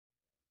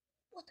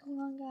What's going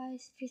on,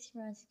 guys?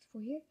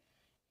 FaceTime64 here,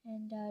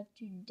 and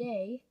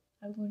today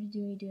I'm going to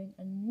be doing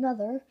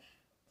another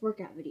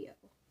workout video.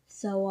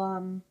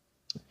 So,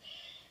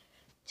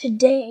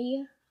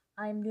 today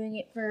I'm doing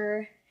it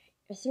for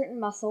a certain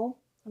muscle.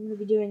 I'm going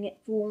to be doing it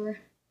for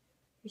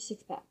your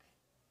six pack,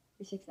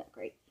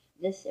 right?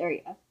 This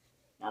area,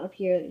 not up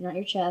here, not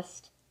your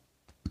chest.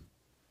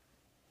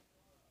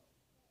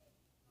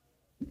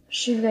 I'm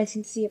sure you guys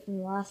can see it from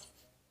the last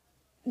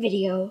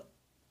video.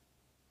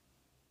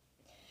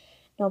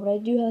 No, but I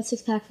do have a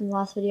six pack from the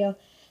last video,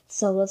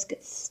 so let's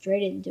get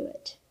straight into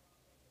it.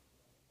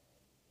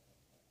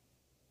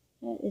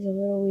 That is a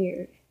little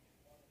weird.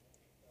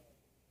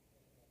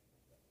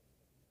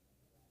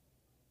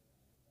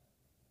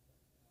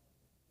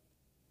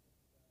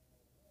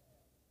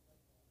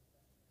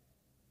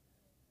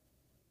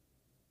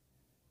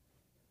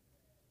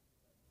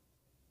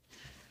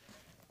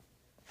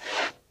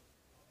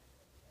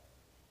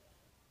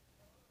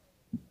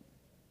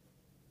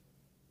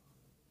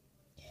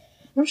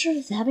 I'm not sure if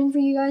it's happening for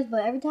you guys,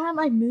 but every time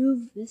I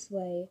move this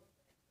way,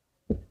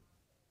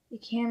 the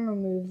camera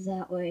moves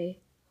that way.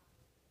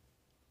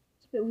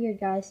 It's a bit weird,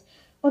 guys.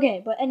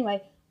 Okay, but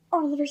anyway,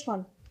 on to the first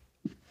one.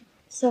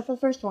 So for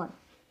the first one,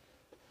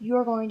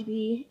 you're going to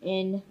be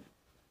you're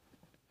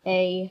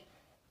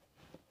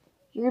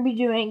going to be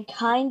doing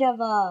kind of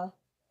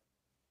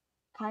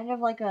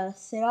like a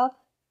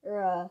sit-up,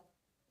 or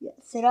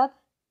sit-up,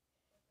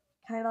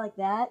 kind of like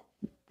that,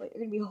 but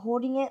you're going to be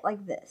holding it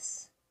like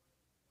this.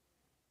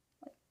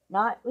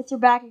 Not with your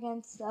back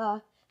against,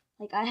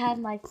 like I have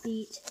my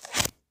feet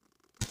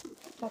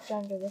tucked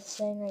under this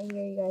thing right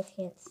here. You guys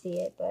can't see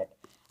it, but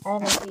I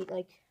have my feet,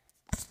 like,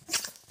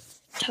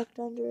 tucked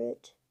under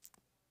it.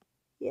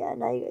 Yeah,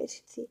 now you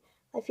guys can see.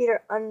 My feet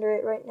are under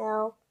it right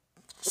now.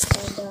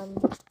 And,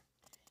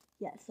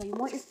 yeah, so you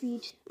want your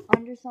feet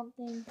under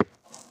something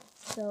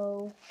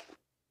so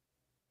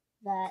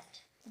that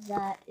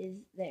is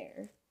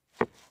there.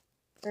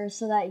 Or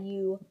so that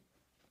you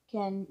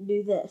can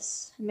do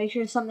this. Make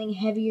sure it's something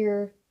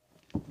heavier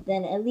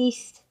than at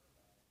least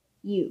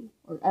you,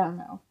 or I don't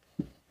know.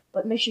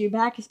 But make sure your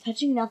back is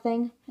touching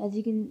nothing. As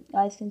you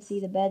guys can see,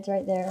 the bed's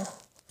right there.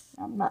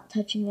 I'm not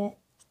touching it.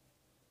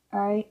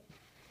 Alright.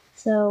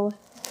 So,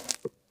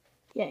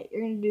 yeah,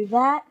 you're going to do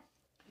that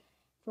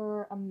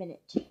for a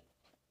minute.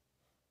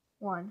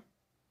 1,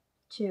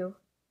 2,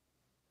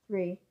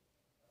 3,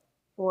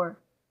 4,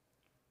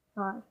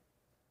 5,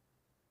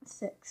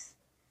 6,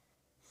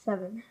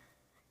 7,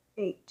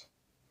 8,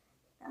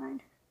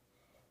 9,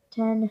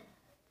 10,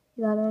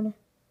 11,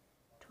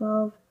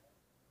 12,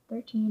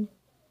 13,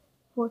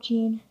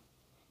 14,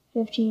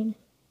 15,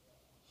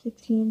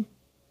 16,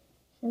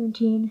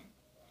 17,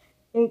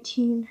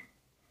 18,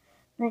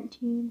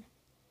 19,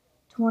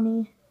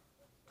 20,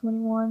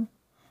 21,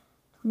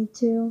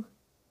 22,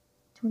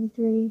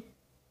 23,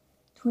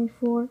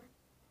 24,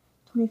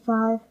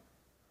 25,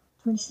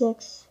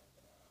 26,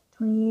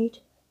 28,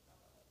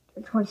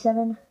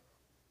 27,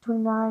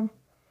 29,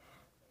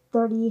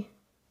 30,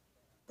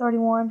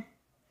 31,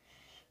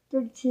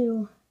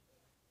 32,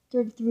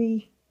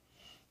 33,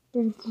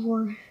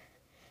 34,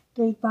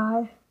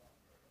 35,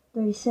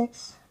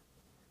 36,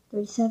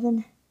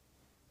 37,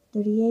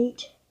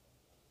 38,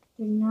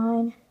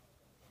 39,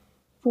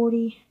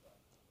 40,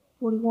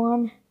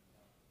 41,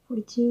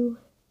 42,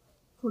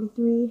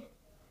 43,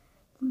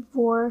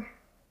 44,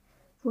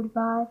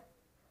 45,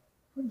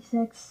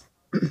 46,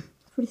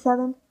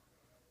 47,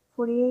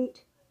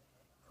 48,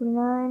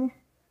 49,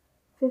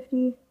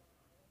 50,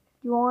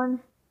 51,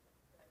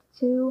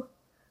 52,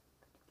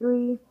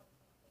 53,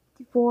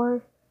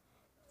 54,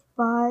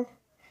 55,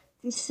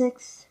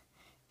 56,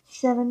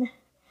 57,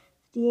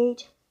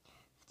 58,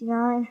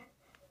 59,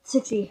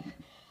 60.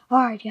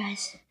 Alright,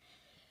 guys.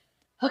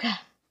 Okay.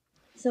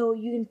 So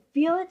you can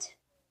feel it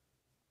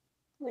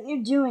when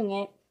you're doing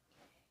it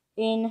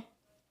in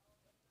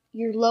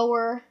your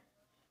lower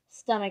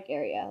stomach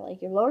area.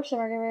 Like your lower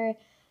stomach area.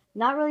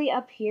 Not really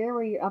up here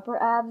where your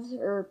upper abs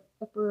or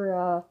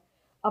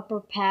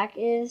upper pack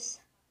is.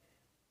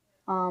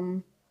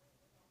 I'm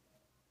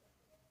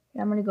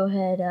gonna go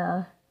ahead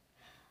and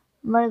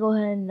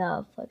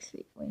flex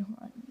feet. Wait, hold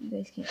on. You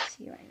guys can't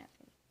see it right now.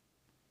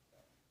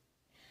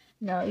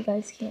 No, you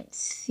guys can't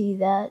see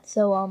that.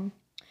 So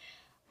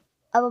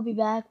I will be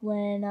back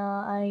when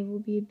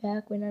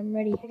I'm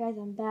ready. Hey guys,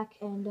 I'm back,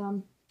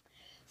 and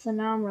so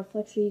now I'm gonna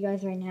flex for you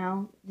guys right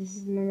now.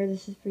 Remember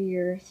this is for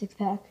your six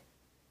pack.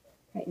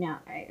 Right now.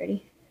 Alright,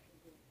 ready?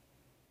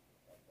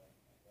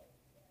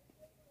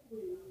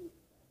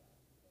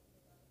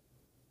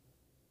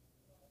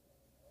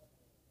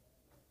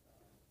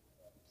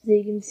 So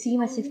you can see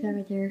my six pack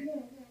right there.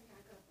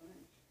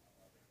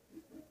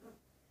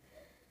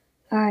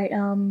 Alright,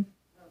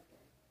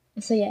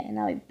 so yeah, and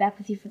I'll be back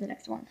with you for the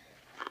next one.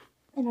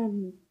 And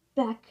I'm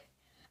back.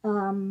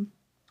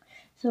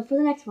 So for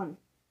the next one,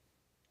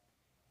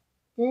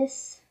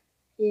 this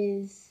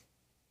is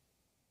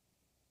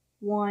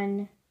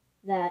one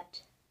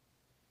that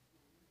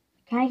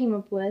I kind of came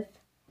up with.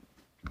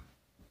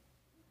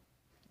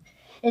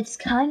 It's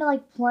kind of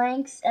like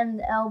planks and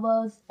the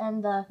elbows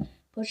and the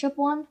push-up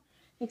one,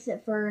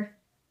 except for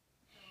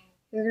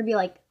you're gonna be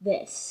like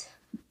this,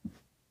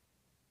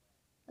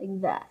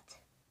 like that,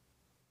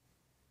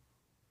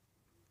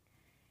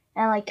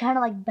 and like kind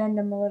of like bend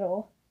them a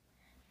little,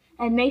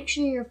 and make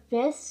sure your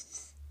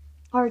fists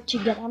are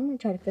together. I'm gonna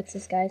try to fix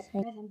this, guys.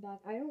 I'm back.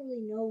 I don't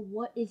really know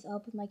what is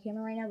up with my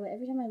camera right now, but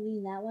every time I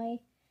lean that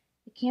way,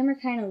 the camera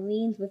kind of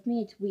leans with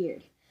me. It's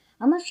weird.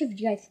 I'm not sure if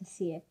you guys can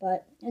see it,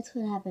 but that's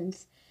what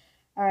happens.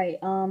 All right.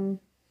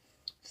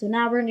 So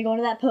now we're gonna go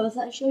into that pose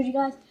that I showed you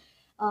guys.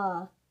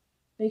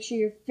 Make sure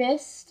your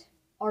fists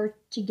are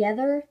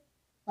together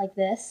like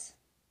this.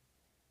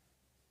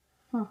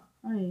 Huh,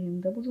 I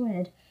am double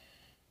jointed.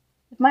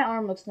 If my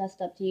arm looks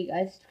messed up to you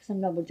guys, it's because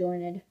I'm double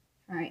jointed.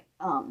 Alright,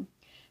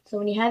 so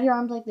when you have your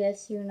arms like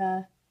this, you're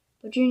gonna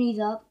put your knees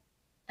up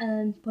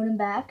and put them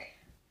back.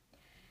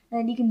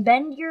 And you can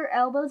bend your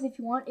elbows if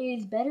you want. It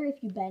is better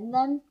if you bend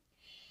them.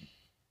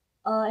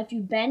 If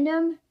you bend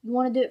them, you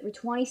want to do it for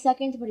 20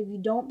 seconds, but if you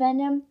don't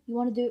bend them, you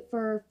want to do it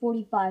for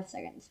 45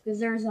 seconds, because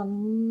there's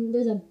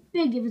a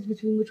big difference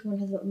between which one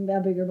has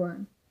a bigger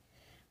burn.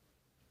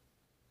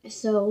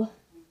 So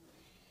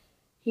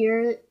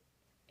here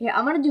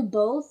I'm gonna do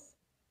both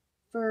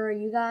for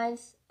you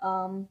guys.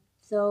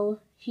 So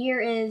here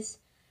is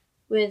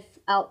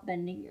without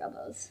bending your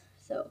elbows.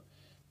 So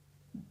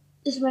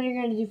this is what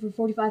you're gonna do for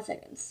 45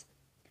 seconds.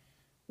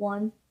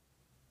 1,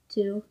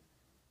 2,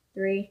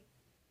 3,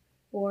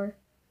 4,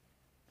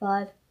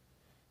 5,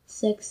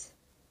 6,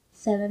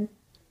 7,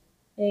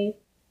 8,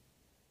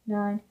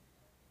 9,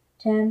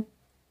 10,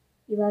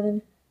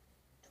 11,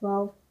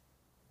 12,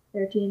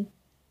 13,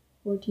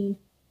 14,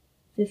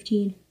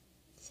 15,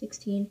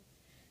 16,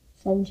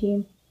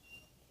 17,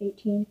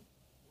 18,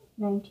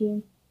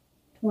 19,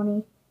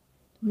 20,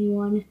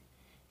 21,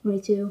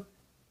 22,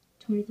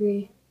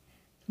 23,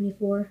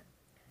 24,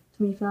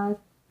 25,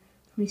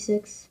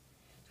 26,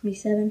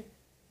 27,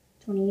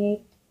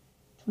 28,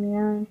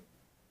 29,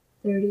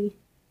 30,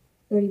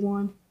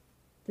 31,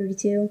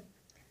 32,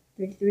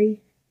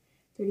 33,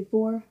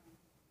 34,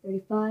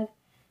 35,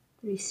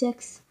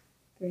 36,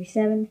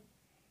 37,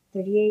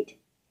 38,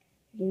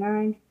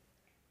 39,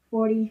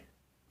 40,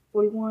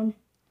 41,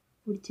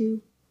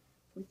 42,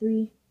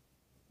 43,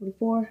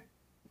 44,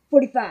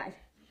 45.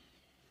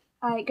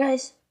 Alright,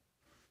 guys.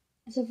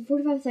 So for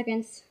 45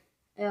 seconds,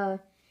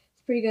 it's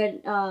pretty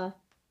good.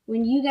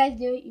 When you guys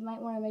do it, you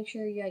might want to make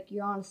sure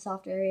you're on a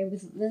soft area,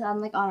 because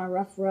I'm like on a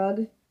rough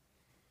rug,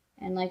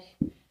 and like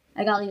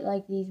I got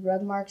like these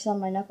rug marks on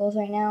my knuckles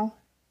right now.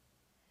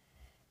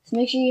 So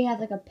make sure you have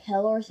like a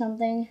pillow or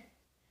something.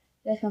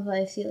 You guys can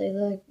probably see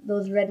like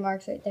those red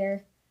marks right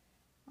there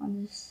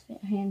on this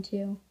hand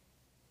too.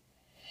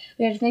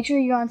 Yeah, just make sure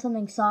you're on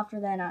something softer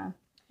than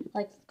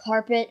like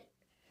carpet,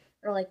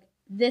 or like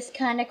this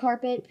kind of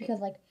carpet, because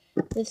like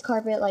this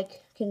carpet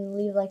like can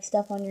leave like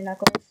stuff on your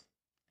knuckles.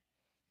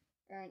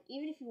 And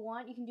even if you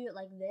want, you can do it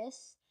like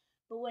this,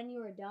 but when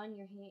you are done,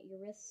 your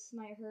wrists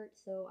might hurt.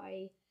 So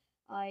I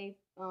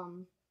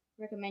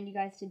recommend you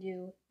guys to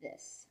do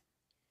this.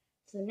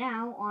 So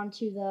now on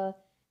to the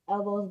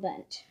elbows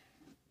bent.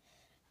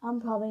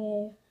 I'm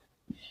gonna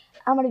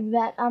be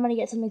back. I'm gonna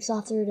get something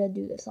softer to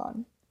do this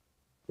on.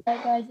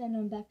 Alright, guys, and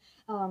I'm back.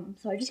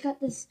 So I just got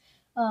this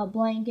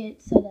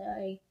blanket so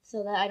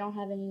that I don't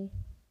have any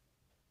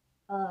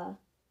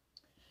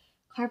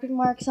carpet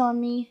marks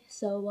on me.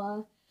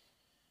 So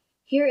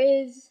here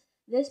is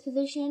this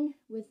position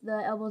with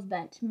the elbows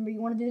bent. Remember, you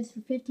want to do this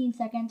for 15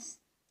 seconds,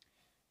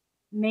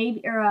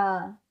 maybe,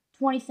 or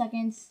 20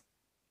 seconds.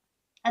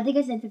 I think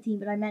I said 15,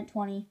 but I meant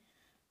 20.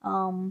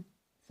 So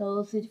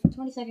let's do it for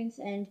 20 seconds,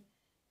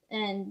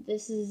 and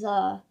this is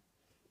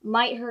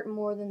might hurt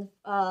more than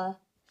the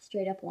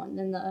straight up one,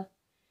 than the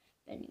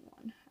bending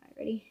one. Alright,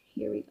 ready?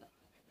 Here we go.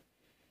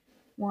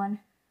 1,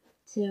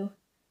 2,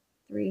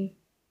 3,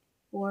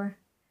 4,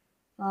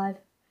 5,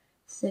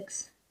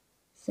 6,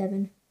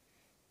 7,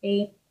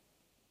 8,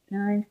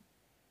 9,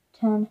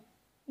 10,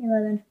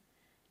 11,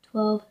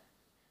 12,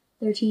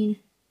 13,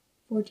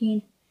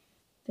 14,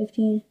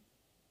 15,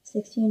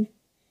 16,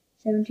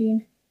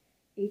 17,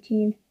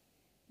 18,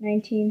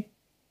 19,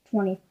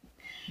 20.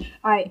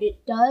 Alright,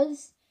 it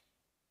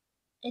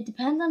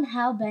depends on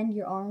how bent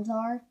your arms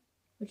are,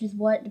 which is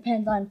what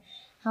depends on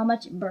how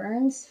much it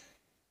burns.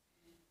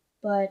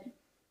 But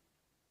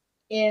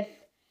if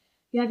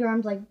you have your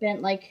arms like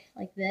bent like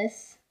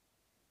this,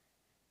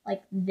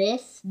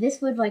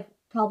 this would like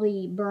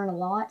probably burn a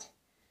lot.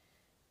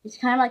 It's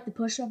kind of like the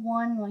push-up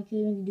one, like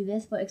when you do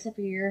this, but except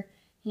for your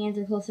hands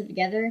are closer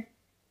together.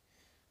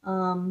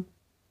 But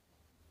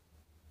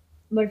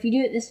if you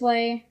do it this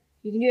way,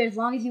 you can do it as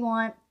long as you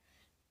want.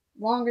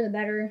 Longer the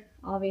better,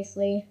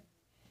 obviously.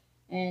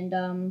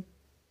 And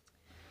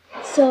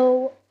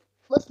so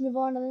let's move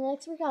on to the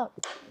next workout.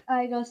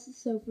 Alright, guys.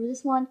 So for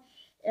this one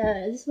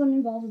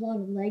involves a lot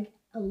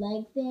of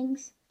leg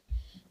things.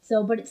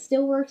 So, but it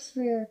still works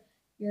for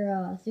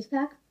your six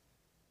pack.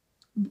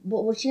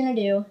 But what you're gonna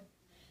do,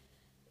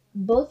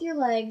 both your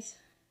legs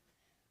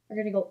are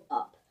gonna go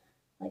up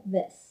like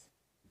this,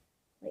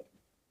 like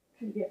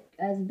to get you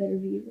guys a better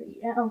view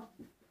right now.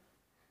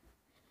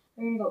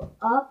 They're gonna go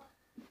up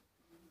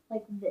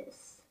like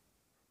this.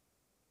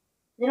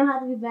 They don't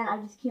have to be bent.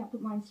 I just can't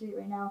put mine straight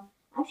right now.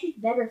 Actually, it's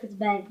better if it's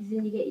bent because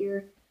then you get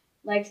your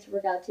legs to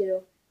work out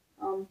too.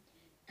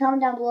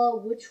 Comment down below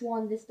which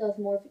one this does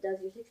more, if it does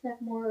your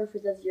six-pack more or if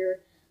it does your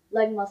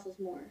leg muscles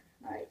more.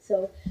 Alright,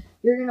 so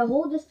you're going to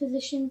hold this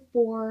position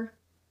for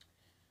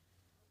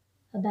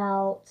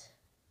about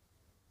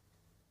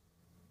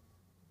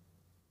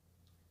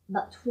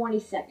 20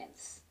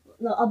 seconds.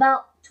 No,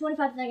 about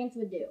 25 seconds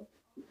would do.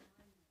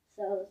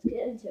 So let's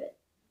get into it.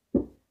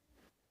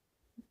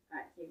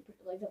 Alright, so you put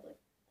your legs up like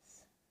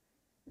this.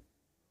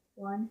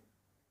 1.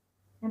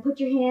 And put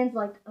your hands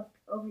like up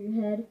over your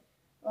head.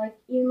 Like,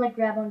 even like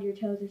grab onto your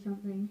toes or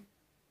something.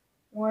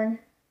 1,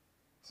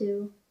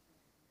 2,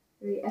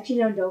 3. Actually,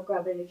 no, don't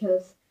grab onto your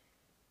toes.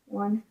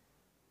 1,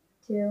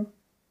 2,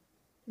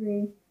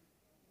 3,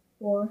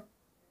 4,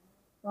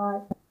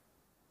 5,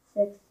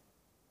 6,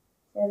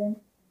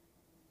 7,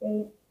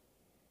 8,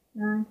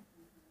 9,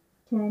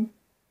 10,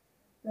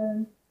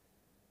 11,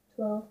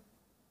 12,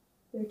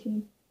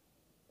 13,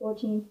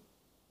 14,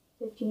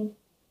 15,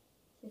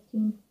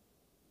 16,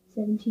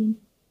 17,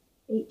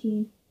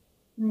 18,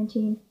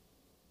 19,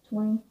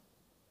 20,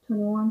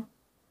 21,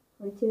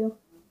 22,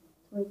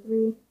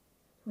 23,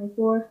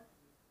 24,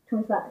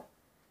 25.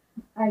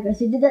 Alright guys,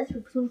 so you did that for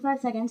 25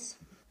 seconds.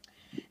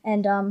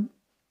 And so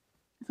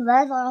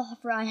that is all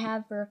I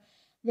have for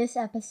this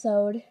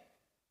episode.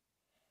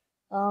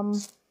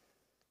 Comment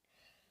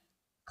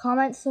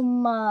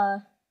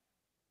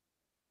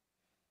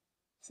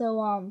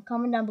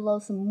down below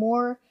some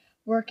more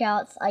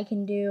workouts I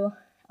can do.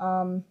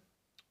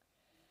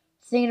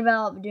 Thinking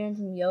about doing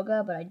some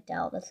yoga, but I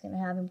doubt that's gonna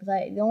happen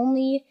because the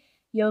only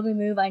yoga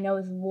move I know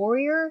is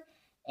warrior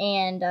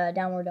and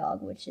downward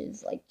dog, which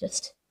is like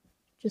just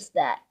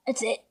that.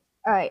 That's it.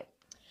 All right.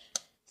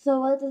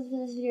 So that's it for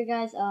this video,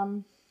 guys. If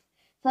you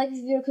like this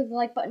video, click the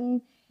like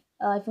button.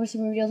 If you want to see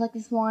more videos like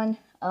this one,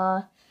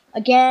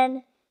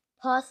 again,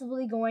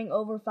 possibly going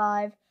over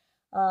 5,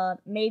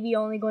 maybe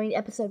only going to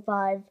episode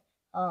 5.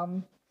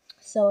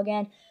 So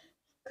again,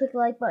 click the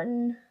like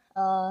button.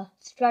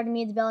 Subscribe to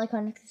me at the bell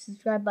icon next to the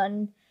subscribe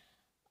button.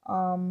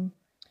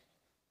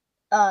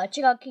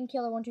 Check out King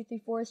Killer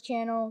 1234's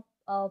channel.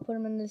 I'll put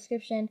him in the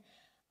description.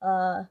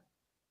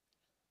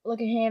 Look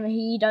at him.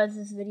 He does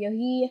this video.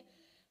 He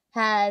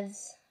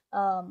has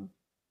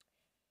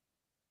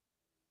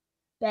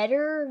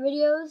better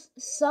videos.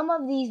 Some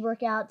of these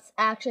workouts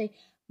actually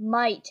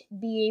might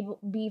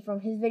be from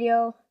his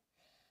video.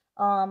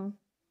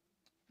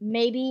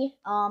 Maybe.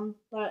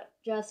 But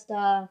just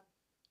that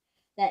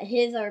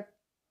his are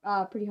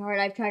pretty hard.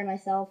 I've tried it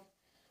myself.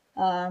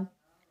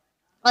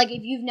 Like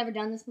if you've never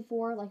done this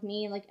before, like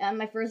me, like on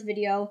my first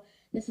video,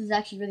 this was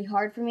actually really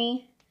hard for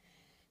me.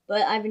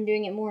 But I've been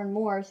doing it more and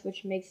more,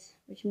 which means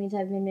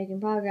I've been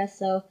making progress.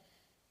 So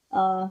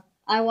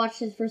I watched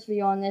his first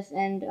video on this,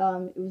 and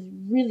it was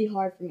really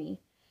hard for me.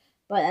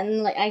 But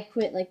and like I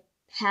quit like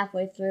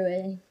halfway through it.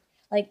 And,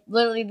 like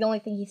literally the only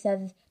thing he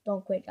says is,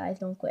 "Don't quit, guys,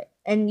 don't quit."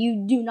 And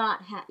you do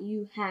not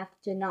you have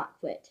to not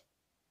quit.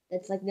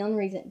 That's like the only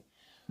reason.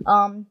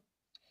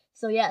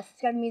 So yeah,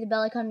 subscribe to me, the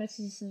bell icon next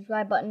to the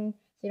subscribe button,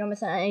 so you don't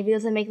miss out on any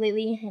videos I make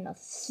lately. And I'll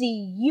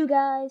see you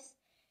guys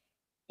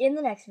in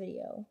the next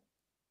video.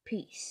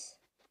 Peace.